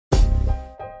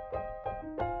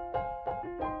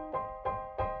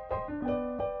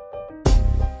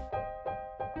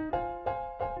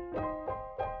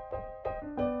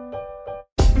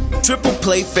Triple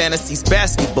Play Fantasies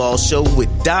basketball show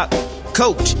with Doc,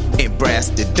 Coach, and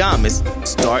Brastradamus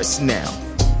starts now.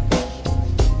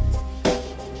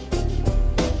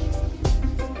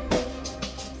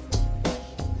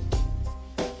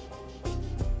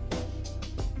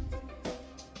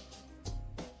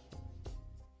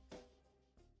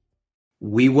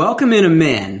 We welcome in a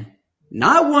man,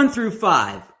 not 1 through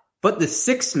 5, but the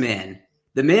 6th man,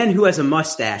 the man who has a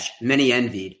mustache many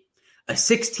envied, a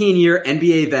 16-year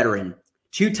NBA veteran,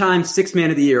 2-time Sixth Man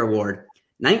of the Year award,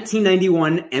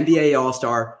 1991 NBA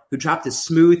All-Star who dropped a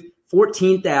smooth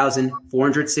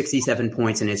 14,467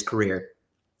 points in his career.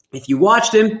 If you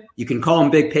watched him, you can call him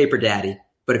Big Paper Daddy,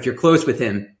 but if you're close with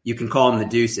him, you can call him the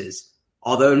Deuces.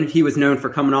 Although he was known for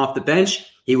coming off the bench,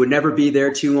 he would never be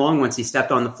there too long once he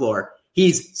stepped on the floor.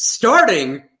 He's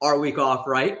starting our week off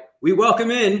right. We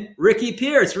welcome in Ricky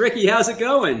Pierce. Ricky, how's it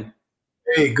going?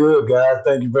 Hey, good, guys.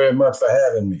 Thank you very much for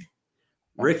having me.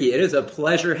 Ricky, it is a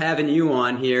pleasure having you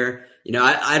on here. You know,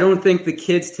 I don't think the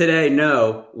kids today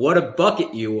know what a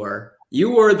bucket you were.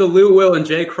 You were the Lou Will and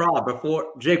Jay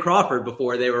Crawford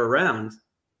before they were around.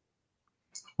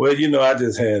 Well, you know, I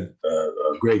just had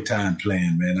a great time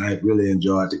playing, man. I really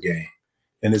enjoyed the game.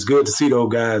 And it's good to see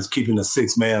those guys keeping the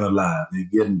 6th man alive. They're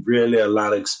getting really a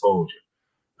lot of exposure.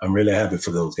 I'm really happy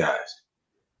for those guys.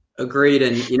 Agreed.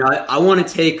 And, you know, I want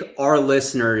to take our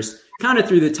listeners kind of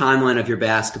through the timeline of your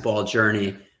basketball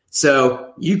journey.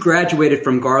 So you graduated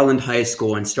from Garland High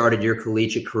School and started your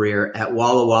collegiate career at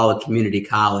Walla Walla Community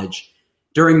College.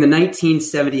 During the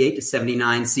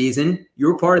 1978-79 season, you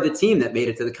were part of the team that made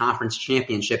it to the conference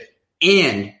championship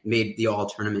and made the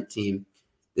all-tournament team.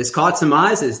 This caught some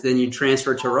eyes as then you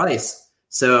transferred to Rice.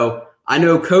 So I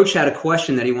know Coach had a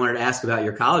question that he wanted to ask about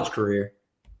your college career.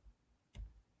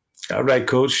 All right,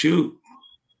 Coach, shoot.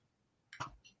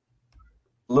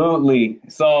 Absolutely.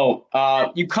 So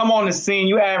you come on the scene,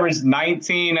 you averaged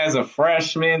 19 as a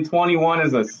freshman, 21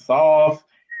 as a soph.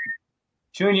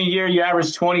 Junior year, you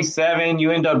averaged 27.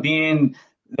 You end up being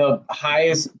the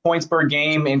highest points per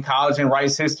game in college and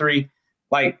Rice history.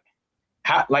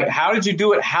 How did you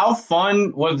do it? How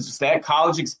fun was that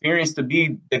college experience to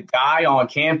be the guy on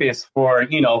campus for,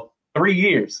 3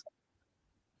 years?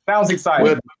 Sounds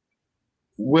exciting.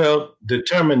 Well,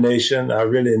 determination. I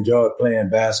really enjoyed playing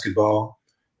basketball,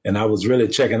 and I was really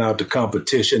checking out the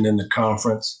competition in the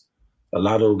conference. A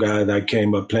lot of guys I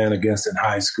came up playing against in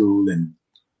high school, and,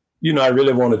 I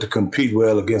really wanted to compete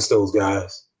well against those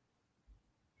guys.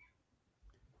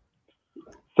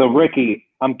 So, Ricky,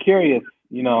 I'm curious,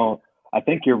 I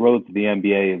think your road to the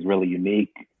NBA is really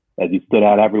unique. As you stood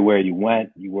out everywhere you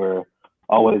went, you were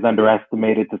always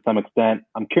underestimated to some extent.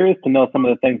 I'm curious to know some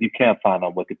of the things you can't find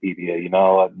on Wikipedia.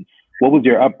 What was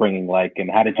your upbringing like, and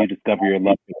how did you discover your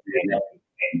love for the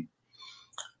game?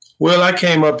 Well, I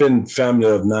came up in a family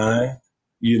of 9,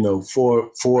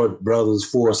 four brothers,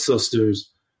 4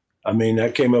 sisters. I mean, I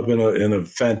came up in a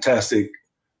fantastic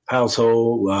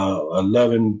household, a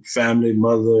loving family,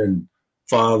 mother and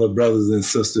father, brothers and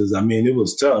sisters. I mean, it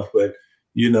was tough, but,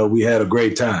 we had a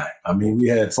great time. I mean, we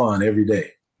had fun every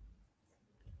day.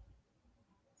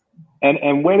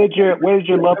 And where did your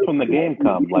love from the game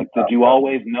come? Like, did you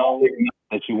always know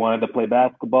that you wanted to play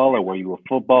basketball, or were you a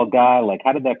football guy? Like,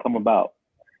 how did that come about?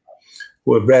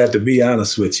 Well, Brad, to be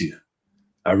honest with you,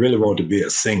 I really want to be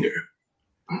a singer.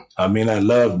 I mean, I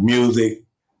love music.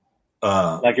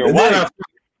 Like your wife?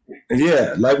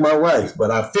 Yeah, like my wife. But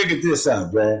I figured this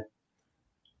out, Brad.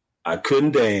 I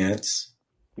couldn't dance,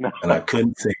 and I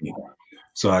couldn't sing.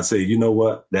 So I said, you know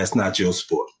what? That's not your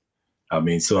sport. I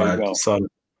mean, so I sort of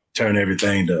turn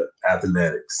everything to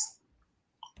athletics.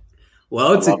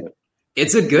 Well,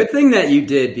 it's a good thing that you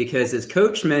did, because as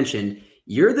Coach mentioned,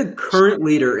 you're the current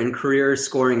leader in career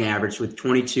scoring average with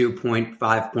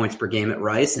 22.5 points per game at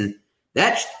Rice. And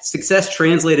that success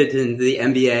translated into the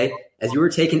NBA as you were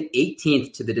taken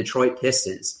 18th to the Detroit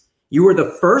Pistons. You were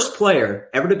the first player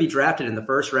ever to be drafted in the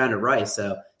first round of Rice,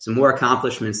 so some more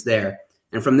accomplishments there.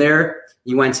 And from there,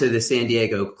 you went to the San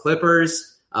Diego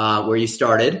Clippers, where you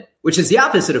started, which is the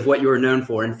opposite of what you were known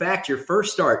for. In fact, your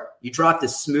first start, you dropped a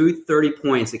smooth 30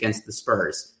 points against the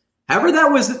Spurs. However,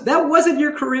 that wasn't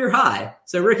your career high.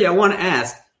 So, Ricky, I want to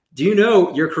ask, do you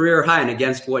know your career high and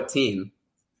against what team?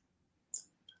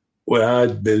 Well, I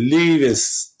believe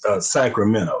it's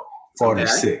Sacramento,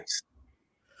 46. Okay.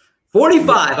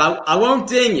 45. I won't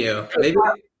ding you. Maybe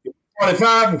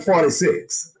 45 and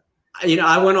 46.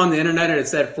 I went on the internet and it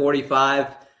said 45.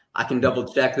 I can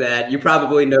double check that. You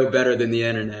probably know better than the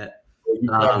internet.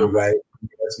 You're probably right.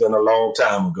 That's been a long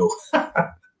time ago.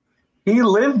 He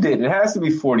lived it. It has to be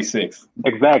 46.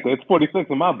 Exactly. It's 46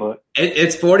 in my book.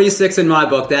 It's 46 in my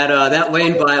book. That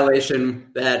lane violation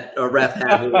that a ref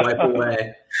had will wipe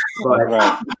away. But,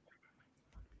 Right.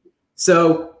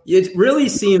 So it really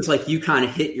seems like you kind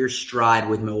of hit your stride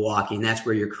with Milwaukee, and that's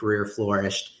where your career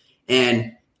flourished.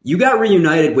 And you got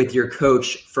reunited with your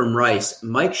coach from Rice,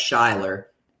 Mike Schuyler,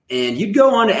 and you'd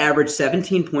go on to average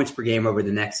 17 points per game over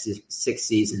the next 6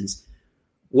 seasons.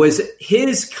 Was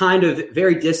his kind of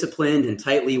very disciplined and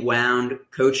tightly wound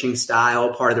coaching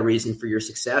style part of the reason for your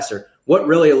success, or what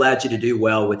really allowed you to do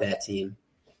well with that team?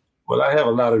 Well, I have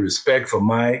a lot of respect for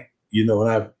Mike. You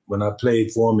know, when I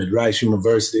played for him at Rice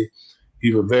University,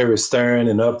 he was very stern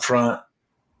and upfront.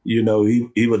 You know,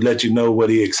 he would let you know what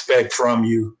he expect from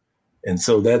you. And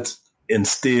so that's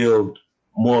instilled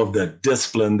more of the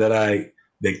discipline that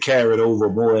carried over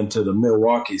more into the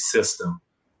Milwaukee system.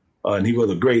 And he was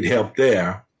a great help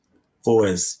there for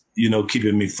us, you know,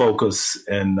 keeping me focused.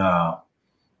 And I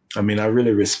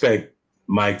really respect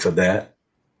Mike for that.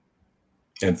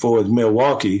 And for his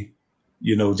Milwaukee,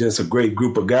 you know, just a great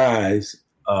group of guys.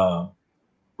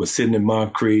 Was sitting in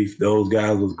Moncrief. Those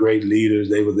guys was great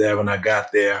leaders. They were there when I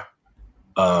got there.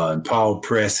 And Paul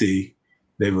Pressey,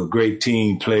 they were great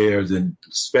team players, and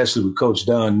especially with Coach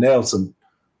Don Nelson.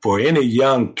 For any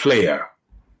young player,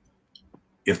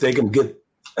 if they can get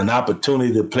an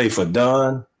opportunity to play for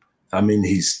Don, I mean,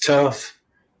 he's tough,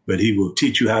 but he will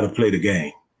teach you how to play the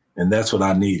game. And that's what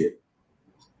I needed,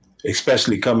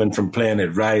 especially coming from playing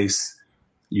at Rice.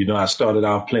 You know, I started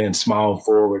off playing small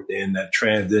forward, and that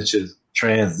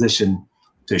transition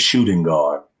to shooting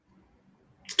guard.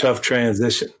 Tough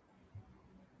transition.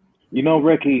 You know,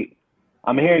 Ricky,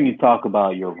 I'm hearing you talk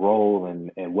about your role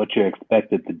and what you're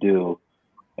expected to do.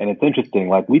 And it's interesting.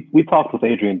 Like we talked with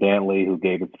Adrian Dantley, who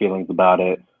gave his feelings about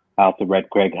it. I also read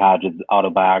Greg Hodges'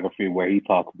 autobiography where he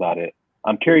talks about it.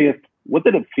 I'm curious, what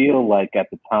did it feel like at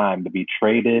the time to be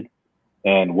traded?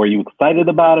 And were you excited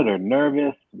about it or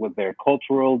nervous? Was there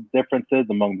cultural differences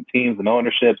among the teams and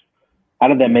ownerships? How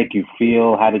did that make you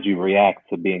feel? How did you react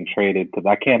to being traded? Because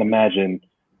I can't imagine,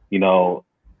 you know,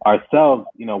 ourselves,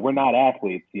 you know, we're not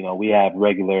athletes. You know, we have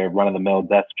regular run-of-the-mill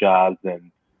desk jobs,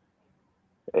 and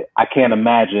I can't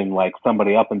imagine like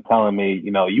somebody up and telling me, you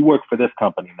know, you work for this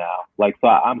company now. Like, so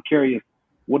I'm curious,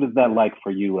 what is that like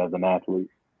for you as an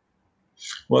athlete?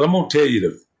 Well, I'm going to tell you,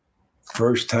 the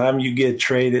first time you get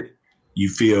traded, you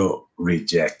feel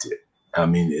rejected. I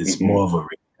mean, it's more of a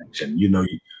rejection. You know,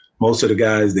 most of the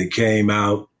guys that came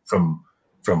out from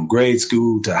grade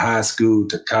school to high school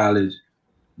to college,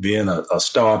 being a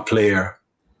star player,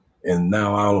 and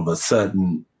now all of a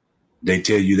sudden they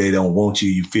tell you they don't want you,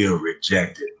 you feel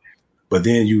rejected. But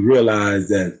then you realize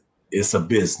that it's a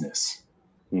business.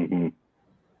 Mm-hmm.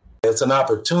 It's an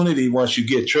opportunity. Once you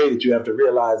get traded, you have to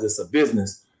realize it's a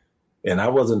business. And I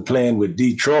wasn't playing with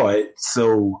Detroit,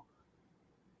 so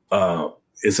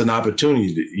it's an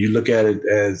opportunity. You look at it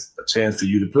as a chance for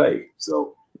you to play.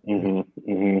 So,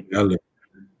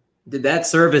 Did that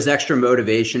serve as extra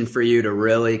motivation for you to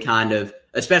really kind of,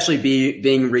 especially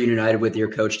being reunited with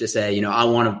your coach, to say, you know, I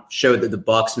want to show that the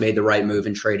Bucks made the right move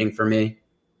in trading for me?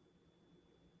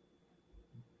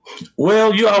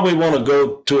 Well, you always want to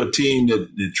go to a team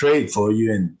that trade for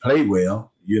you and play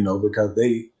well, you know, because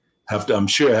they have to, I'm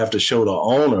sure, have to show the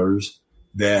owners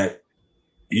that,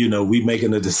 you know, we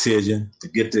making a decision to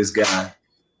get this guy.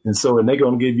 And they're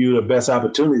going to give you the best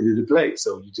opportunity to play.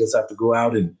 So you just have to go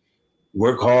out and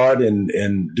work hard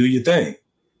and do your thing.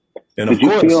 And did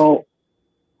you feel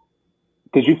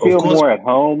more at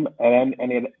home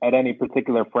at any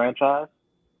particular franchise?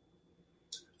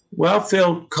 Well, I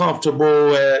felt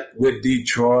comfortable with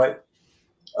Detroit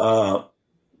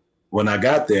when I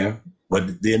got there.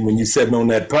 But then when you're sitting on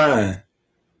that pine,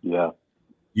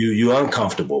 you're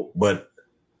uncomfortable. But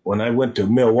when I went to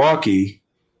Milwaukee,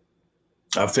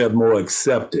 I felt more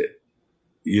accepted.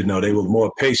 You know, they were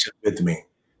more patient with me.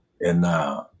 And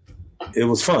it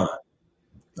was fun.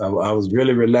 I was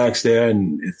really relaxed there,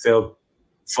 and it felt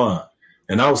fun.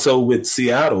 And also with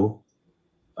Seattle,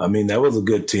 I mean, that was a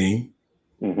good team.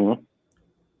 Mm-hmm.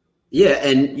 Yeah,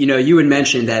 and you know, you had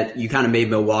mentioned that you kind of made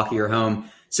Milwaukee your home.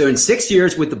 So in 6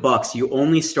 years with the Bucks, you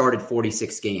only started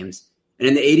 46 games. And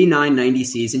in the 89-90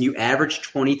 season, you averaged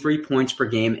 23 points per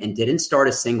game and didn't start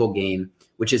a single game,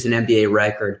 which is an NBA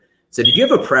record. So did you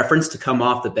have a preference to come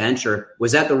off the bench, or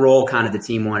was that the role kind of the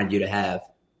team wanted you to have?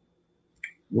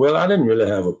 Well, I didn't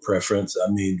really have a preference. I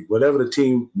mean, whatever the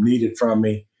team needed from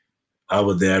me, I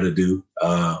was there to do.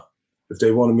 If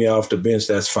they wanted me off the bench,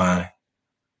 that's fine.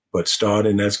 But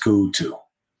starting, that's cool too.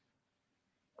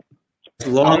 As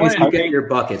long as you get your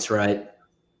buckets, right?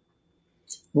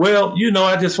 Well,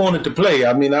 I just wanted to play.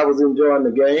 I mean, I was enjoying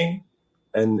the game,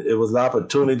 and it was an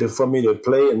opportunity for me to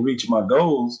play and reach my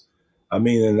goals. I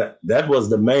mean, and that was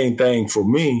the main thing for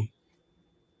me,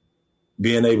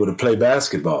 being able to play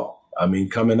basketball. I mean,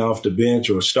 coming off the bench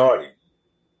or starting.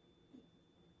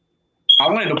 I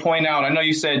wanted to point out, I know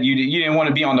you said you didn't want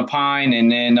to be on the Pine,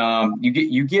 and then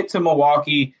you get to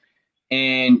Milwaukee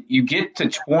and you get to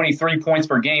 23 points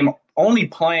per game, only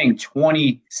playing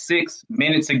 26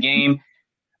 minutes a game.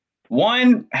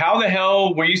 One, how the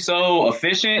hell were you so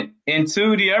efficient? And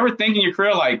two, do you ever think in your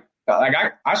career like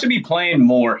I should be playing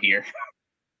more here?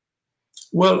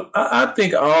 Well, I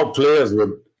think all players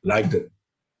would like to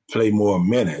play more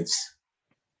minutes.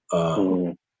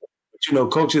 But,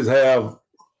 coaches have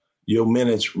your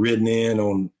minutes written in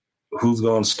on who's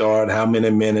going to start, how many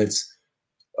minutes.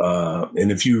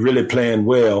 And if you're really playing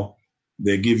well,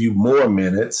 they give you more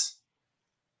minutes.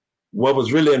 What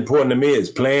was really important to me is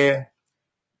playing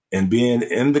and being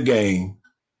in the game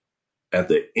at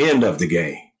the end of the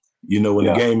game, when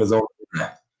the game is over.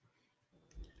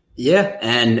 Yeah.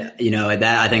 And,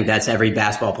 that I think that's every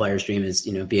basketball player's dream is,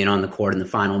 being on the court in the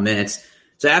final minutes.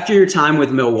 So after your time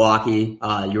with Milwaukee,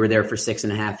 you were there for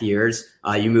 6.5 years.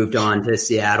 You moved on to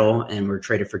Seattle and were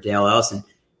traded for Dale Ellis. And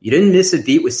you didn't miss a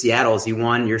beat with Seattle as you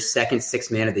won your second Sixth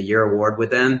Man of the Year award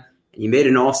with them. And you made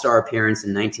an All-Star appearance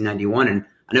in 1991. And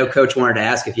I know Coach wanted to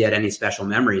ask if you had any special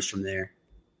memories from there.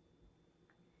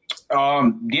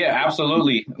 Yeah,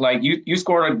 absolutely. Like you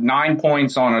scored 9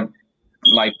 points on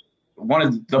one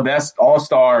of the best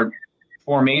all-star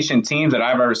formation teams that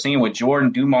I've ever seen with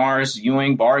Jordan, Dumars,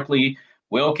 Ewing, Barkley,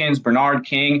 Wilkins, Bernard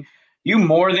King. You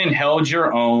more than held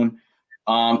your own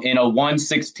in a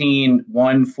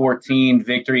 116-114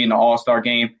 victory in the All-Star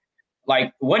game.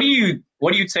 Like, what do you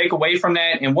take away from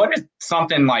that? And what is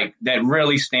something like that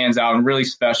really stands out and really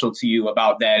special to you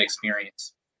about that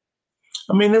experience?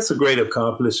 I mean, it's a great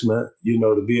accomplishment,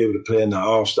 to be able to play in the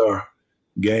All-Star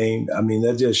game. I mean,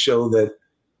 that just shows that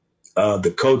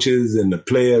the coaches and the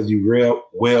players, you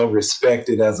well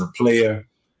respected as a player.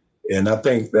 And I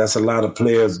think that's a lot of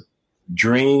players'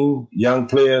 dream, young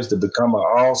players, to become an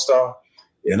All-Star.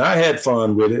 And I had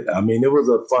fun with it. I mean, it was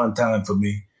a fun time for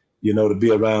me, to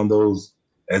be around those,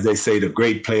 as they say, the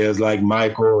great players like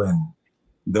Michael and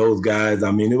those guys.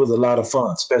 I mean, it was a lot of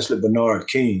fun, especially Bernard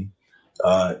King.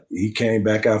 He came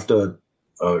back after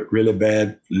a really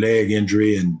bad leg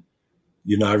injury, and,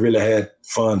 I really had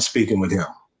fun speaking with him.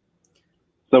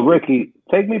 So, Ricky,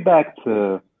 take me back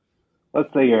to,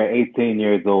 let's say you're 18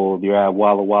 years old, you're at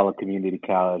Walla Walla Community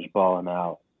College balling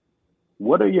out.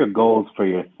 What are your goals for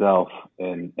yourself,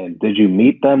 and did you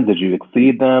meet them? Did you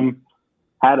exceed them?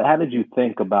 How did you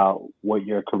think about what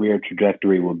your career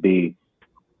trajectory would be?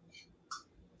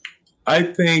 I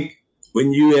think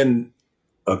when you're in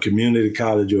a community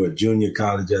college or a junior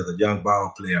college as a young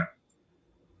ball player,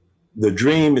 the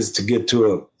dream is to get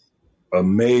to a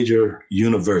major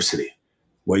university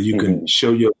where you can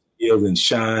show your skills and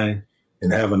shine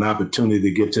and have an opportunity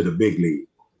to get to the big league.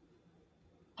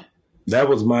 That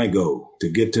was my goal, to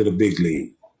get to the big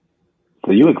league.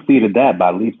 So you exceeded that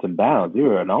by leaps and bounds. You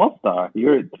were an all-star.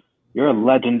 You're a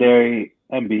legendary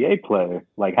NBA player.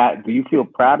 Like, do you feel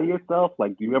proud of yourself?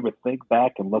 Like, do you ever think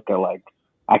back and look at, like,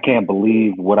 I can't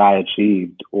believe what I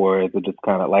achieved? Or is it just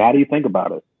kind of like, how do you think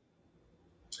about it?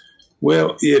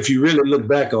 Well, if you really look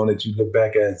back on it, you look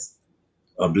back as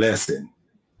a blessing,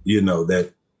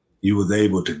 that you was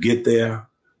able to get there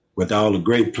with all the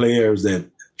great players that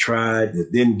tried,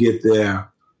 that didn't get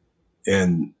there.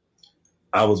 And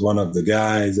I was one of the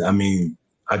guys. I mean,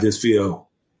 I just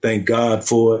thank God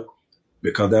for it,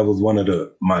 because that was one of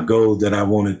my goals that I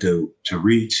wanted to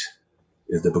reach,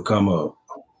 is to become a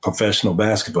professional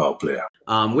basketball player.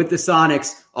 With the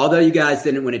Sonics, although you guys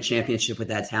didn't win a championship with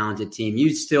that talented team,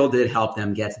 you still did help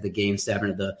them get to the Game 7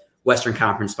 of the Western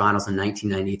Conference Finals in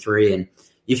 1993. And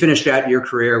you finished out your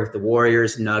career with the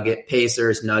Warriors,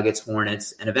 Pacers, Nuggets,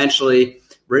 Hornets, and eventually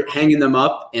hanging them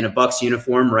up in a Bucks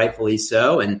uniform, rightfully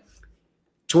so. And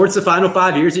towards the final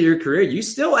 5 years of your career, you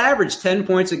still averaged 10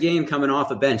 points a game coming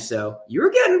off a bench. So you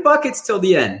were getting buckets till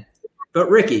the end. But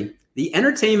Ricky, the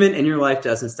entertainment in your life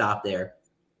doesn't stop there.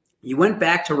 You went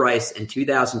back to Rice in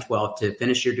 2012 to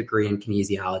finish your degree in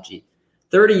kinesiology,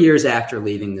 30 years after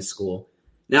leaving the school.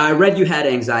 Now, I read you had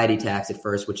anxiety attacks at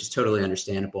first, which is totally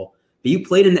understandable. But you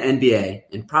played in the NBA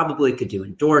and probably could do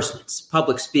endorsements,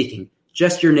 public speaking.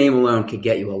 Just your name alone could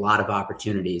get you a lot of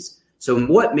opportunities. So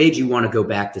what made you want to go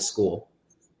back to school?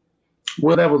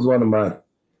 Well, that was one of my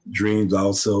dreams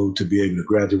also, to be able to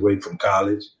graduate from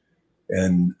college.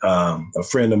 And a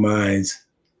friend of mine's,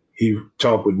 he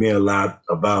talked with me a lot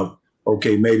about,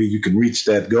 okay, maybe you can reach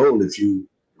that goal if you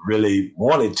really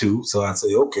wanted to. So I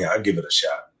say, okay, I'll give it a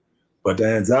shot. But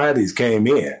the anxieties came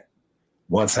in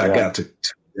once I got to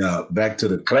back to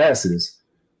the classes.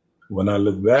 When I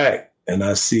look back and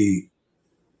I see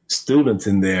students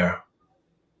in there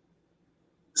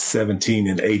 17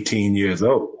 and 18 years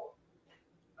old,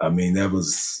 I mean, it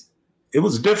was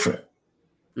different.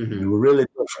 Mm-hmm. It was really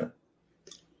different.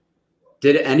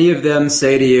 Did any of them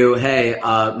say to you, hey,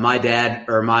 my dad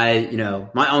or my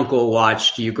uncle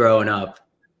watched you growing up?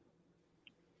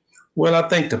 Well, I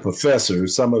think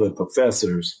some of the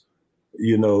professors,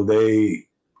 they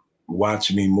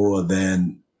watched me more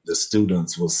than the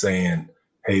students were saying,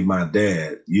 hey, my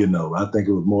dad, I think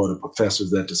it was more the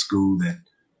professors at the school that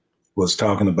was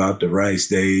talking about the Rice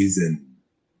days and,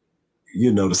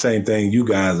 the same thing you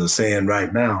guys are saying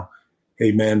right now.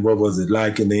 Hey, man, what was it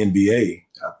like in the NBA?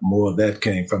 More of that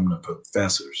came from the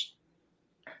professors.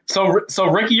 So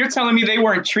Ricky, you're telling me they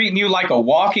weren't treating you like a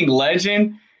walking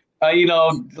legend?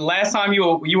 The last time you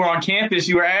were on campus,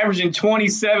 you were averaging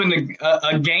 27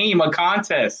 a game, a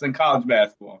contest in college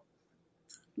basketball.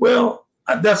 Well,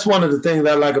 that's one of the things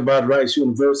I like about Rice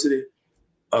University.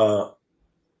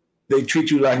 They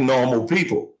treat you like normal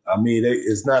people. I mean,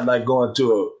 it's not like going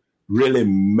to a really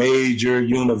major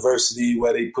university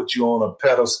where they put you on a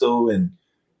pedestal and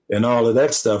all of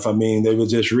that stuff. I mean, they were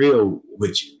just real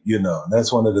with you, And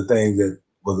that's one of the things that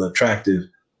was attractive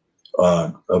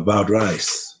about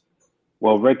Rice.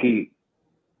 Well, Ricky,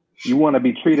 you want to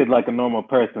be treated like a normal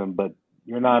person, but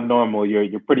you're not normal.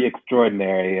 You're pretty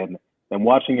extraordinary. And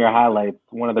watching your highlights,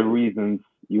 one of the reasons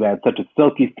you had such a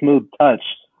silky smooth touch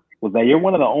was that you're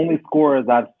one of the only scorers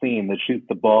I've seen that shoots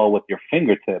the ball with your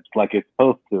fingertips like you're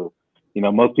supposed to.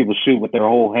 Most people shoot with their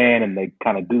whole hand and they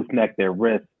kind of gooseneck their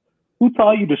wrist. Who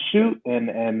taught you to shoot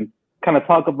and kind of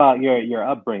talk about your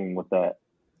upbringing with that?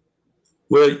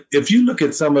 Well, if you look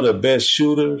at some of the best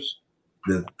shooters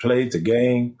that played the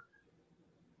game,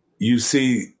 you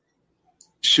see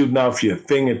shooting off your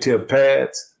fingertip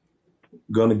pads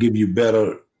going to give you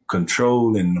better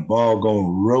control and the ball going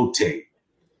to rotate.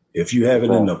 If you have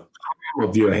it in the palm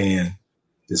of your hand,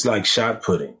 it's like shot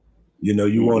putting.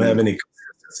 You won't have any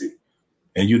consistency.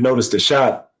 And you notice the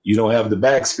shot, you don't have the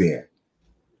backspin.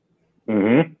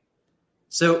 Mm-hmm.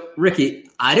 So, Ricky,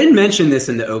 I didn't mention this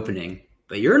in the opening,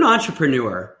 but you're an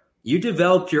entrepreneur. You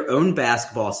developed your own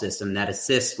basketball system that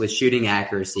assists with shooting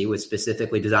accuracy with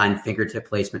specifically designed fingertip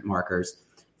placement markers.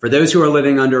 For those who are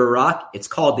living under a rock, it's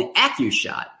called the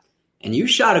AccuShot. And you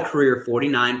shot a career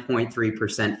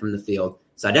 49.3% from the field.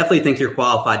 So I definitely think you're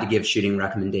qualified to give shooting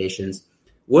recommendations.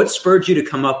 What spurred you to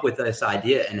come up with this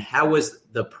idea, and how was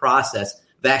the process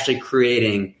of actually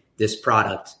creating this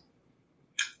product?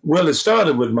 Well, it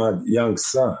started with my young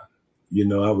son. He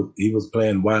was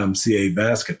playing YMCA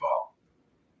basketball.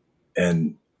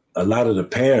 And a lot of the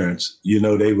parents,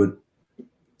 they would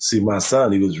see my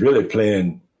son. He was really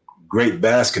playing great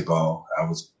basketball. I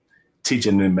was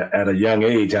teaching him at a young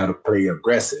age how to play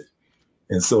aggressive.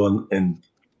 And so, and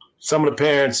some of the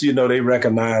parents, they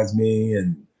recognized me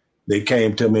and they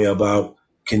came to me about,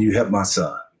 can you help my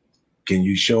son? Can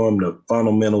you show him the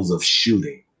fundamentals of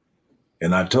shooting?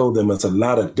 And I told them it's a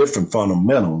lot of different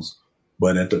fundamentals,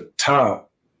 but at the top,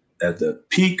 at the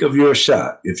peak of your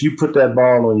shot, if you put that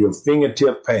ball on your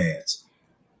fingertip pads,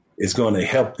 it's going to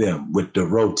help them with the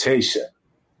rotation.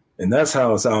 And that's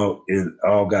how it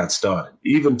all got started.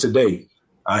 Even today,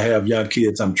 I have young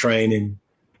kids I'm training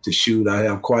to shoot. I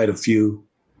have quite a few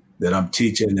that I'm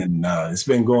teaching, and it's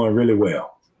been going really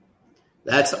well.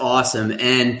 That's awesome.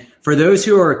 And for those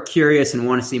who are curious and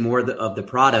want to see more of the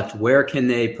product, where can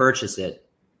they purchase it?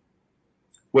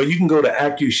 Well, you can go to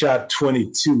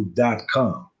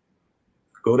AccuShot22.com.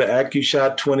 Go to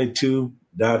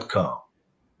AccuShot22.com.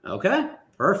 Okay,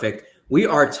 perfect. We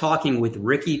are talking with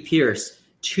Ricky Pierce,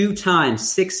 2-time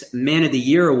 6th Man of the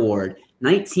Year award,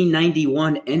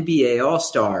 1991 NBA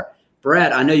All-Star.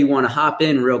 Brad, I know you want to hop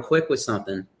in real quick with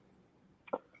something.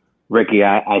 Ricky,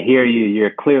 I hear you.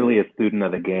 You're clearly a student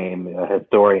of the game, a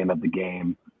historian of the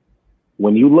game.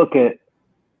 When you look at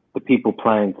the people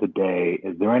playing today,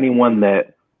 is there anyone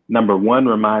that, number one,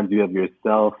 reminds you of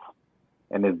yourself?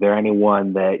 And is there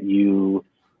anyone that you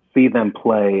see them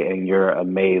play and you're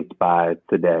amazed by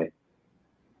today?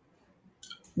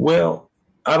 Well,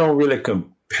 I don't really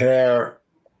compare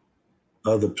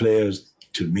other players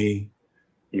to me.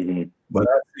 Mm-hmm. But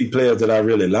I see players that I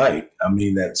really like. I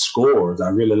mean, that scores. I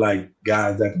really like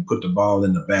guys that can put the ball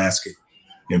in the basket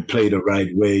and play the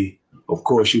right way. Of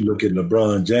course, you look at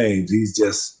LeBron James. He's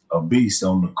just a beast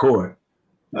on the court.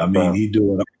 I mean, he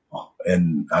do it all.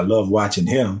 And I love watching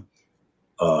him.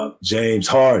 James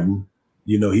Harden,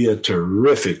 he's a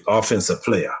terrific offensive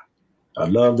player. I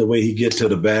love the way he get to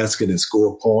the basket and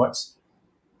score points.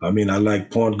 I mean, I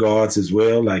like point guards as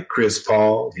well, like Chris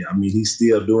Paul. I mean, he's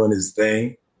still doing his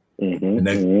thing.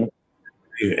 And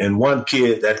one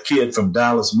kid, that kid from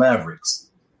Dallas Mavericks.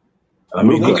 I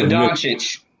mean, Luka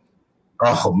Doncic.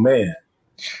 Oh man,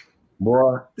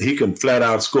 boy, he can flat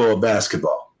out score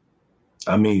basketball.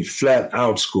 I mean, flat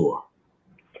out score.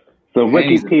 So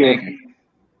Ricky Pierce,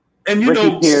 and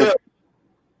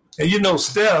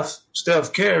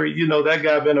Steph Curry. You know that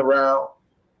guy been around.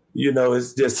 You know,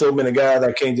 it's just so many guys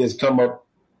I can't just come up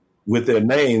with their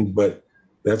names, but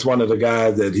that's one of the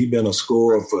guys that he been a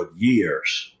scorer for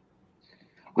years.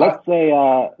 Let's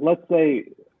say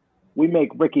we make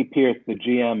Ricky Pierce the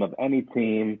GM of any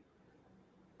team.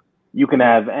 You can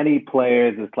have any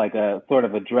players. It's like a sort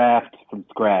of a draft from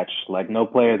scratch. Like no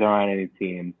players are on any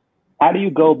team. How do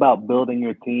you go about building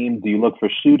your team? Do you look for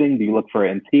shooting? Do you look for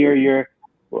interior?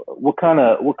 What kind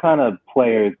of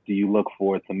players do you look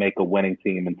for to make a winning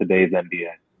team in today's NBA?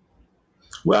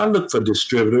 Well, I look for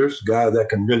distributors, guys that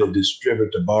can really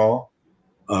distribute the ball,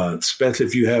 especially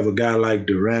if you have a guy like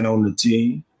Durant on the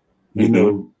team, you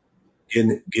know,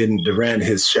 getting Durant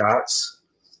his shots.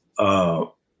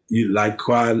 You like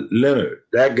Kawhi Leonard,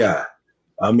 that guy.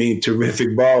 I mean,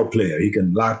 terrific ball player. He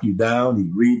can lock you down, he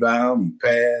rebound, he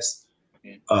pass.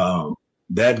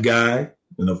 That guy,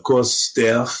 and of course,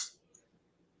 Steph.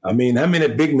 I mean, how many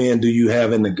big men do you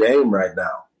have in the game right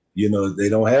now? You know, they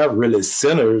don't have really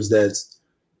centers that's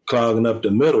clogging up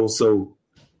the middle. So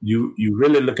you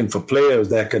really looking for players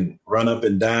that can run up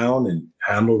and down and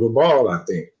handle the ball, I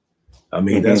think. I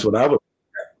mean, that's what I would.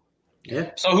 Yeah.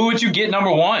 So who would you get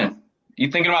number one? You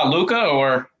thinking about Luka,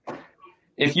 or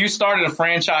if you started a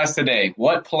franchise today,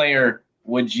 what player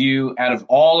would you, out of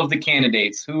all of the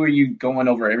candidates, who are you going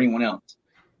over everyone else?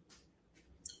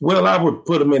 Well, I would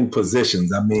put them in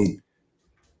positions. I mean,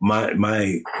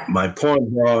 my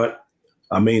point guard,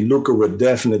 I mean, Luka would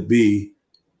definitely be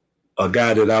a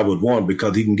guy that I would want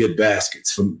because he can get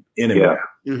baskets from anywhere.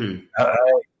 Yeah.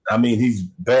 I mean, he's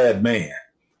bad man.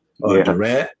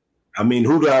 Durant, I mean,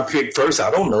 who do I pick first? I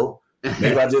don't know.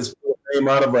 Maybe I just put a name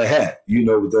out of a hat, you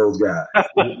know, with those guys.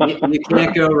 You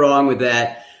can't go wrong with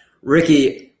that.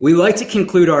 Ricky, we like to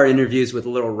conclude our interviews with a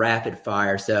little rapid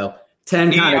fire. So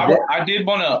 10 kind of. I did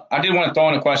want to throw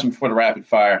in a question before the rapid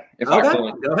fire. If I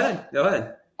could. Go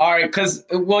ahead. All right, because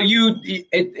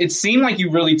it seemed like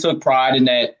you really took pride in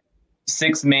that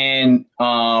 6-man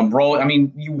role. I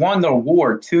mean, you won the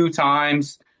award 2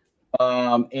 times,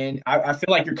 and I feel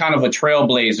like you're kind of a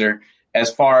trailblazer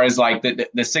as far as like the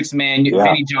 6-man,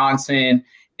 Vinnie Johnson,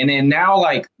 and then now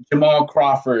like Jamal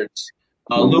Crawford,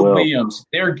 Lou Williams.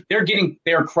 They're getting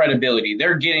their credibility.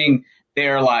 They're getting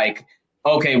their like,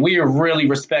 okay, we really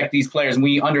respect these players and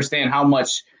we understand how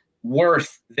much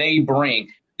worth they bring.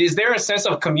 Is there a sense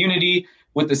of community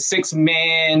with the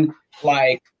 6-man,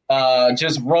 like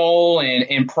just role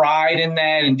and pride in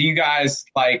that? And do you guys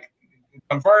like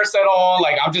converse at all?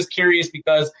 Like, I'm just curious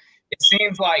because it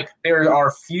seems like there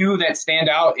are few that stand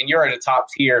out and you're at a top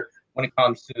tier when it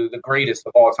comes to the greatest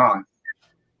of all time.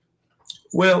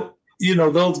 Well, you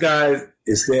know, those guys,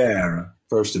 it's their era,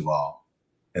 first of all.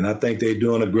 And I think they're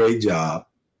doing a great job.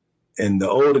 And the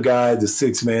older guys, the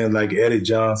 6-man, like Eddie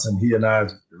Johnson, he and I are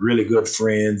really good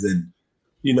friends. And,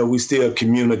 you know, we still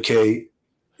communicate.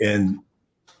 And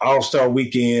All-Star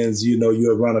weekends, you know,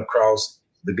 you'll run across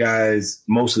the guys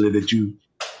mostly that you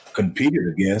competed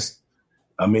against.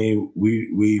 I mean,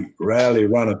 we rarely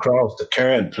run across the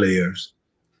current players,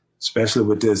 especially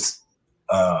with this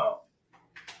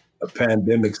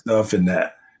pandemic stuff and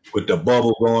that, with the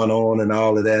bubble going on and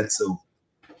all of that. So,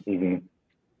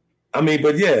 I mean,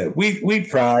 but yeah, we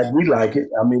pride, we like it.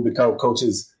 I mean, because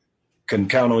coaches can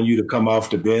count on you to come off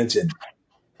the bench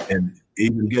and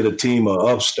even get a team an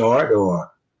upstart or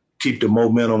keep the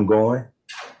momentum going.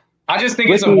 I just think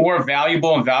it's a more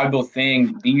valuable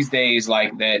thing these days,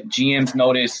 like that GMs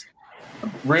notice.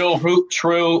 Real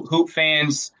true hoop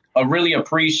fans really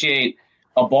appreciate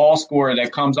a ball scorer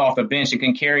that comes off the bench and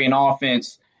can carry an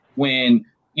offense when,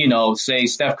 you know, say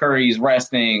Steph Curry is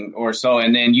resting or so,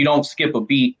 and then you don't skip a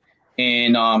beat.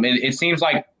 And it seems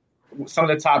like some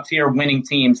of the top tier winning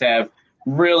teams have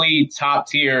really top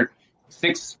tier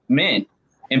 6 men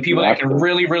and people that can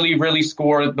really, really, really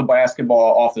score the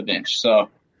basketball off the bench. So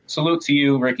salute to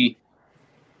you, Ricky.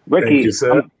 Ricky,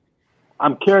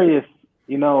 I'm curious,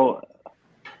 you know,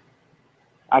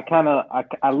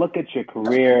 I look at your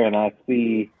career and I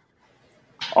see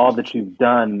all that you've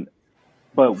done,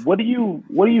 but what do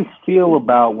you feel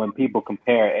about when people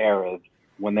compare eras,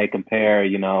 when they compare,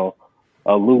 you know,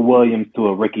 a Lou Williams to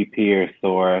a Ricky Pierce,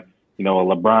 or, you know,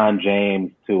 a LeBron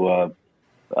James to a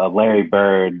Larry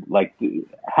Bird. Like,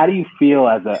 how do you feel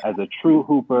as a true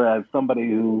hooper, as somebody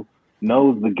who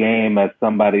knows the game, as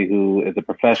somebody who is a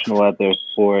professional at their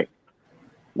sport?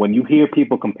 When you hear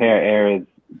people compare eras,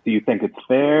 do you think it's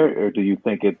fair, or do you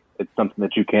think it's something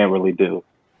that you can't really do?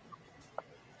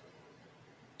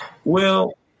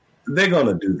 Well, they're going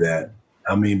to do that.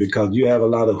 I mean, because you have a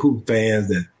lot of hoop fans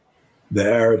that the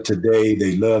era today,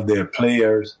 they love their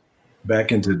players.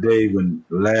 Back in today when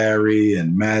Larry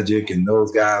and Magic and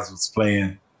those guys was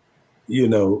playing, you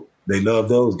know, they love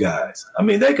those guys. I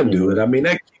mean, they can do it. I mean,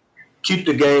 they keep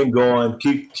the game going,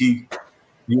 keep you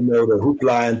know, the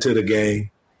hoopla into the game.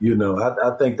 You know,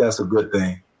 I think that's a good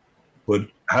thing. But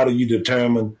how do you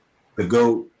determine the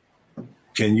GOAT?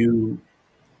 Can you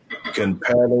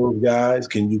compare those guys?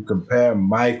 Can you compare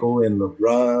Michael and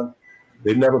LeBron?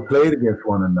 They never played against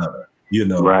one another, you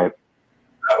know. Right.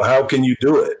 How can you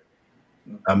do it?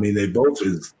 I mean, they both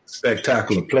is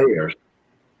spectacular players.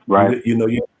 Right. You know,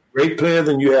 you have great players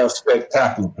and you have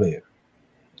spectacular players.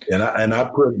 And I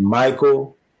put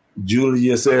Michael,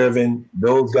 Julius Erving,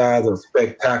 those guys are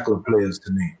spectacular players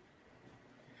to me.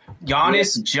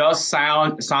 Giannis just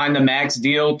signed the max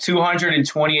deal,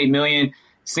 $228 million.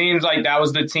 Seems like that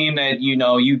was the team that, you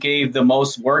know, you gave the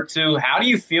most work to. How do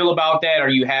you feel about that? Are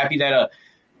you happy that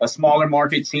a smaller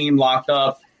market team locked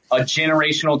up a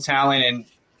generational talent and,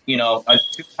 you know, a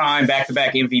two-time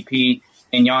back-to-back MVP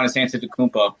in Giannis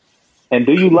Antetokounmpo? And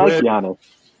do you like Giannis?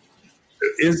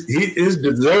 He is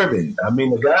deserving. I mean,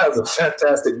 the guy is a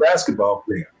fantastic basketball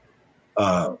player.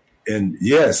 And,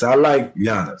 yes, I like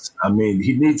Giannis. I mean,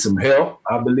 he needs some help,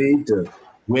 I believe, to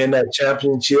win that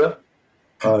championship.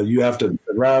 You have to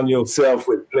surround yourself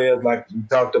with players like you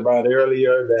talked about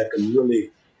earlier that can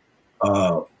really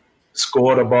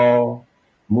score the ball,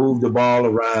 move the ball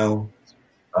around.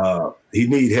 He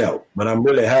needs help, but I'm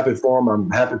really happy for him.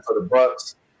 I'm happy for the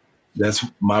Bucks. That's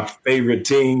my favorite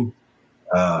team.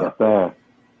 Yes, sir.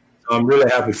 So I'm really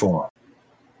happy for him.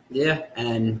 Yeah,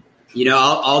 and you know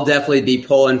I'll definitely be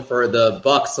pulling for the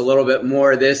Bucks a little bit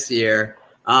more this year.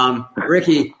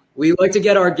 Ricky, we like to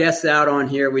get our guests out on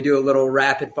here. We do a little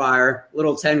rapid fire,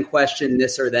 little 10 question,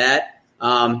 this or that.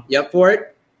 You up for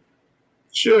it?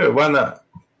 Sure, why not?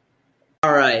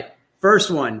 All right.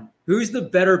 First one. Who's the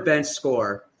better bench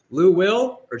scorer, Lou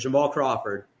Will or Jamal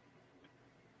Crawford?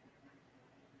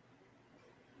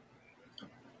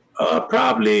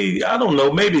 Probably, I don't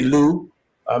know, maybe Lou.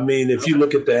 I mean, if you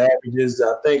look at the averages,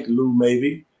 I think Lou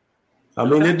maybe. I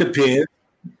mean, it depends.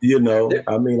 You know,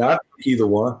 I mean, I think either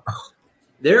one.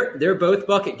 They're both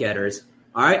bucket getters.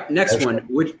 All right, next one.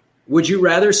 Would you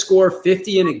rather score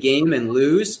 50 in a game and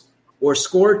lose, or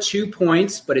score 2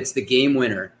 points but it's the game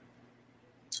winner?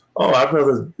 Oh, I'd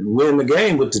rather win the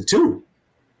game with the 2.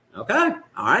 Okay,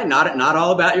 all right. Not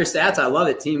all about your stats. I love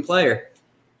it. Team player.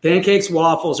 Pancakes,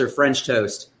 waffles, or French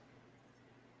toast?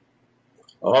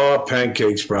 Oh,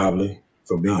 pancakes probably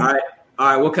for me. All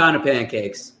right. What kind of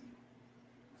pancakes?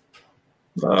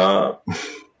 My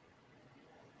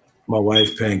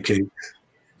wife's pancakes.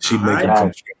 She makes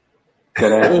them.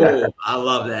 Oh, I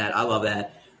love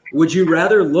that. Would you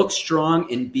rather look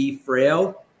strong and be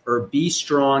frail, or be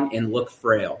strong and look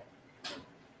frail?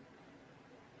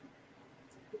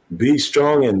 Be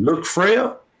strong and look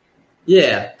frail?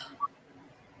 Yeah.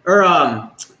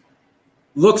 Or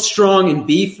look strong and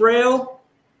be frail,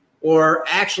 or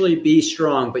actually be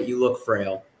strong but you look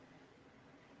frail?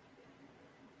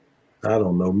 I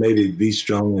don't know. Maybe be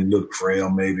strong and look frail,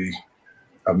 maybe.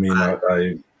 I mean,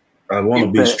 I want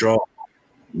to be strong.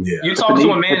 Yeah. You talk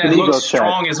to a man that looks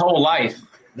strong his whole life.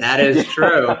 That is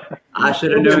true. I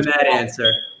should have known that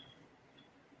answer.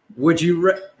 Would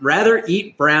you rather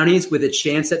eat brownies with a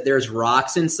chance that there's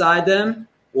rocks inside them,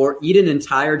 or eat an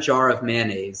entire jar of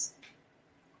mayonnaise?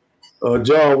 A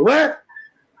jar of what?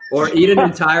 Or eat an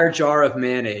entire jar of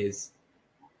mayonnaise?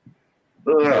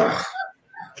 Ugh.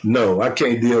 No, I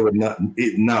can't deal with nothing.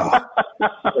 No.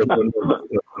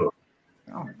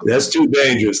 That's too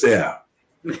dangerous there.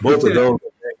 Both of those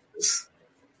are dangerous.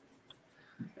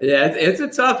 Yeah, it's a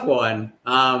tough one.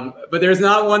 But there's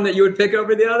not one that you would pick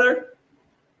over the other?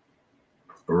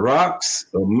 Rocks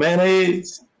or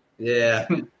mayonnaise? Yeah.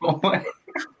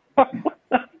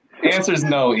 Answer's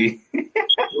no, E.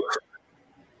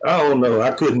 I don't know.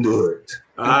 I couldn't do it.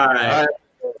 All right.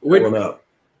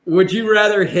 Would you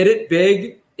rather hit it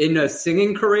big in a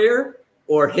singing career,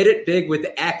 or hit it big with the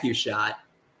AccuShot?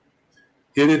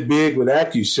 Hit it big with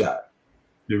AccuShot.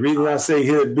 The reason I say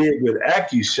hit it big with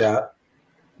AccuShot,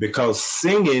 because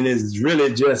singing is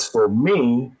really just for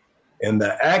me, and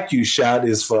the AccuShot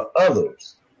is for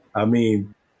others. I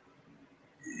mean,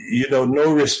 you know,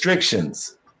 no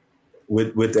restrictions.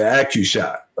 with the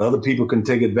AccuShot. Other people can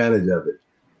take advantage of it.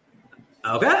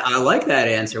 Okay, I like that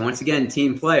answer. Once again,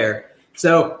 team player.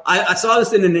 So I saw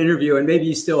this in an interview, and maybe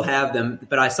you still have them,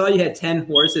 but I saw you had 10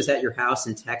 horses at your house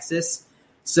in Texas.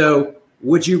 So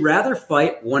would you rather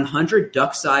fight 100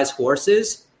 duck-sized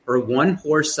horses or one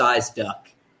horse-sized duck?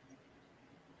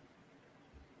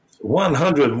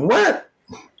 100 what?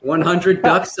 100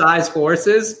 duck-sized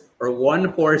horses or one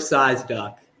horse-sized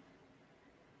duck?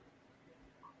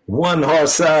 One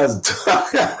horse-sized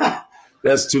duck.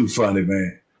 That's too funny,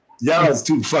 man. Y'all is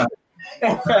too funny.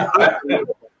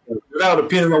 Without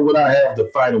depending on what I have to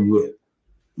fight them with.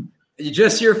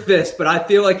 Just your fist, but I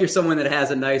feel like you're someone that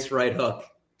has a nice right hook.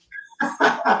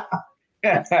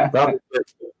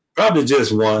 Probably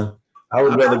just one. I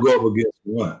would rather go up against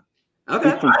one. Okay.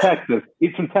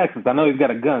 He's from Texas. I know he's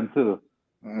got a gun too.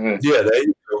 Yeah, there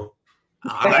you go.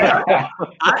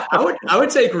 I would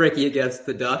take Ricky against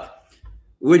the duck.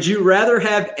 Would you rather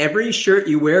have every shirt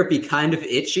you wear be kind of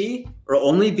itchy or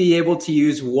only be able to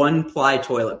use one-ply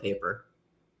toilet paper?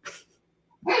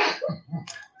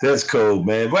 That's cold,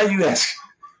 man. Why you ask?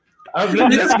 Let's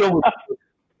go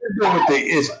with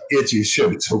the itchy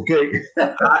shirts, okay?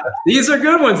 These are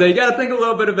good ones. You got to think a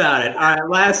little bit about it. All right,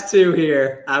 last two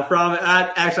here. I promise.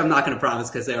 Actually, I'm not going to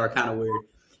promise because they are kind of weird.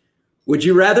 Would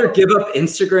you rather give up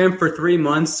Instagram for 3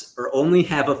 months or only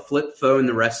have a flip phone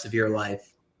the rest of your life?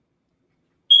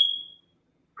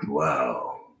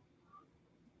 Wow.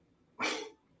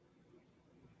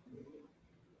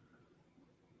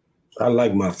 I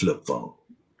like my flip phone.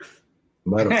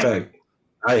 Matter of fact,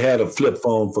 I had a flip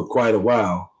phone for quite a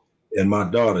while, and my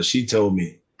daughter, she told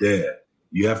me, Dad,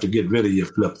 you have to get rid of your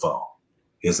flip phone.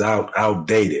 It's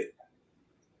outdated.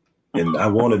 And I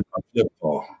wanted my flip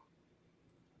phone.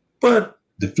 But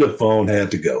the flip phone had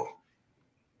to go.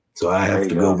 So I have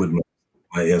to go with my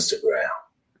Instagram.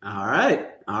 All right.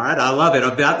 I love it.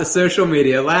 About the social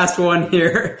media. Last one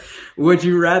here. Would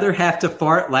you rather have to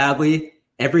fart loudly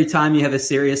every time you have a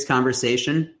serious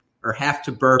conversation or have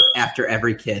to burp after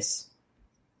every kiss?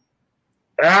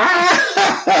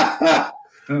 That's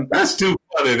too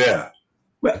funny there.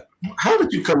 How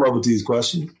did you come up with these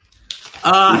questions?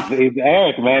 He's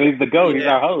Eric, man. He's the GOAT. He's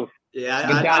our host. Yeah,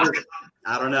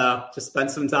 I don't know. Just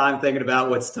spend some time thinking about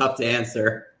what's tough to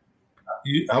answer.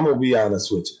 I'm going to be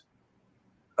honest with you.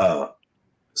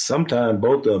 Sometimes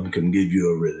both of them can give you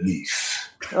a relief.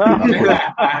 You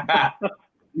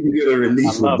can get a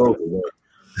relief with both of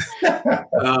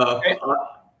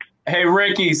them. Hey,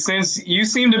 Ricky, since you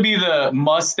seem to be the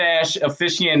mustache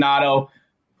aficionado,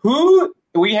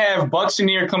 we have Buck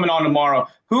Chenier coming on tomorrow.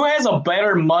 Who has a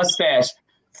better mustache,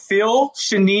 Phil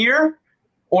Chenier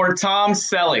or Tom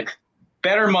Selleck?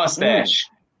 Better mustache.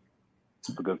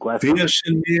 That's a good question. Phil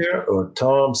Chenier or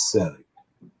Tom Selleck?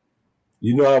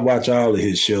 You know, I watch all of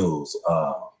his shows.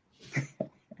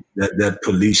 That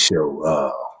police show.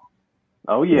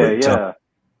 Oh yeah.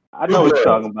 I know what you're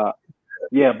talking about.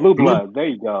 Yeah, Blue Blood. There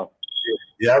you go.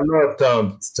 Yeah, I love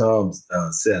Tom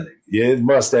Selleck. Yeah, his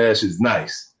mustache is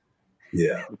nice.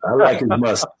 Yeah, I like his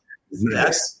mustache. It's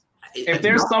nice. If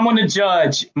there's someone to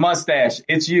judge mustache,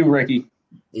 it's you, Ricky.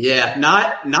 Yeah,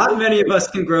 not many of us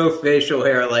can grow facial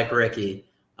hair like Ricky.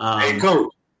 Hey,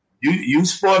 Coach, you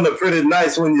spawned a pretty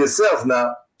nice one yourself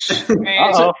now.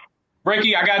 Man,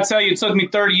 Ricky, I got to tell you, it took me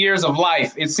 30 years of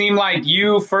life. It seemed like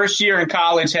you, first year in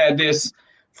college, had this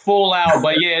full out.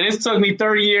 But, yeah, this took me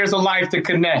 30 years of life to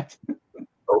connect.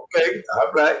 Okay,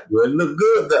 all right. Well, it look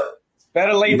good, though.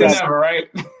 Better late than never, right?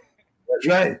 That's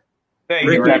right. Thank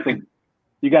you, Ricky.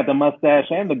 You got the mustache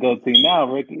and the goatee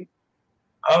now, Ricky.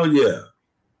 Oh, yeah.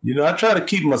 You know, I try to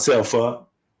keep myself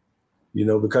up, you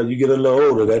know, because you get a little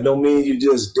older. That don't mean you're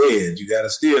just dead. You got to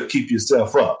still keep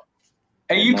yourself up.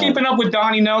 Are you keeping up with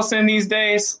Donnie Nelson these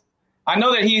days? I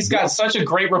know that he's got such a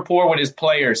great rapport with his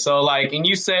players. So, and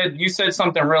you said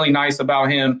something really nice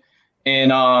about him.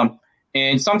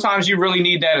 And sometimes you really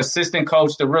need that assistant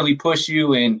coach to really push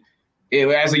you. And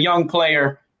as a young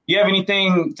player, do you have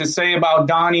anything to say about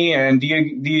Donnie? And do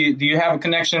you have a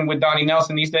connection with Donnie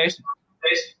Nelson these days?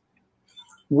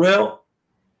 Well,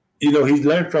 you know, he's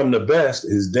learned from the best.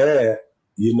 His dad,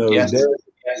 you know, his dad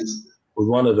was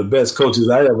one of the best coaches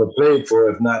I ever played for,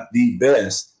 if not the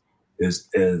best, as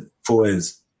far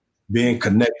as being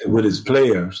connected with his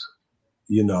players,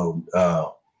 you know.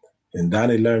 And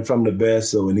Donnie learned from the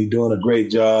best, and he's doing a great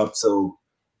job. So,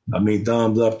 I mean,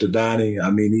 thumbs up to Donnie.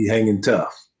 I mean, he's hanging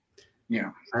tough.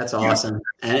 Yeah, that's awesome.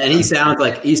 And he sounds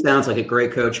like a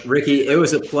great coach. Ricky, it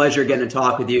was a pleasure getting to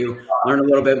talk with you, learn a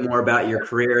little bit more about your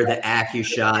career, the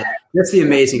AccuShot. That's the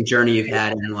amazing journey you've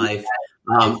had in life.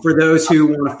 For those who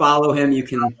want to follow him, you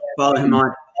can follow him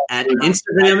on at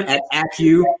Instagram at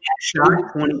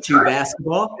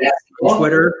AccuShot22Basketball. On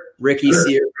Twitter, Ricky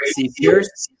C. Pierce.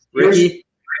 Ricky,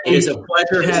 it is a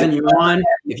pleasure having you on.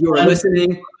 If you are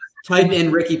listening, type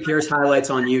in Ricky Pierce highlights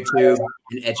on YouTube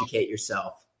and educate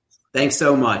yourself. Thanks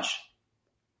so much.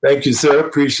 Thank you, sir.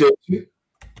 Appreciate you.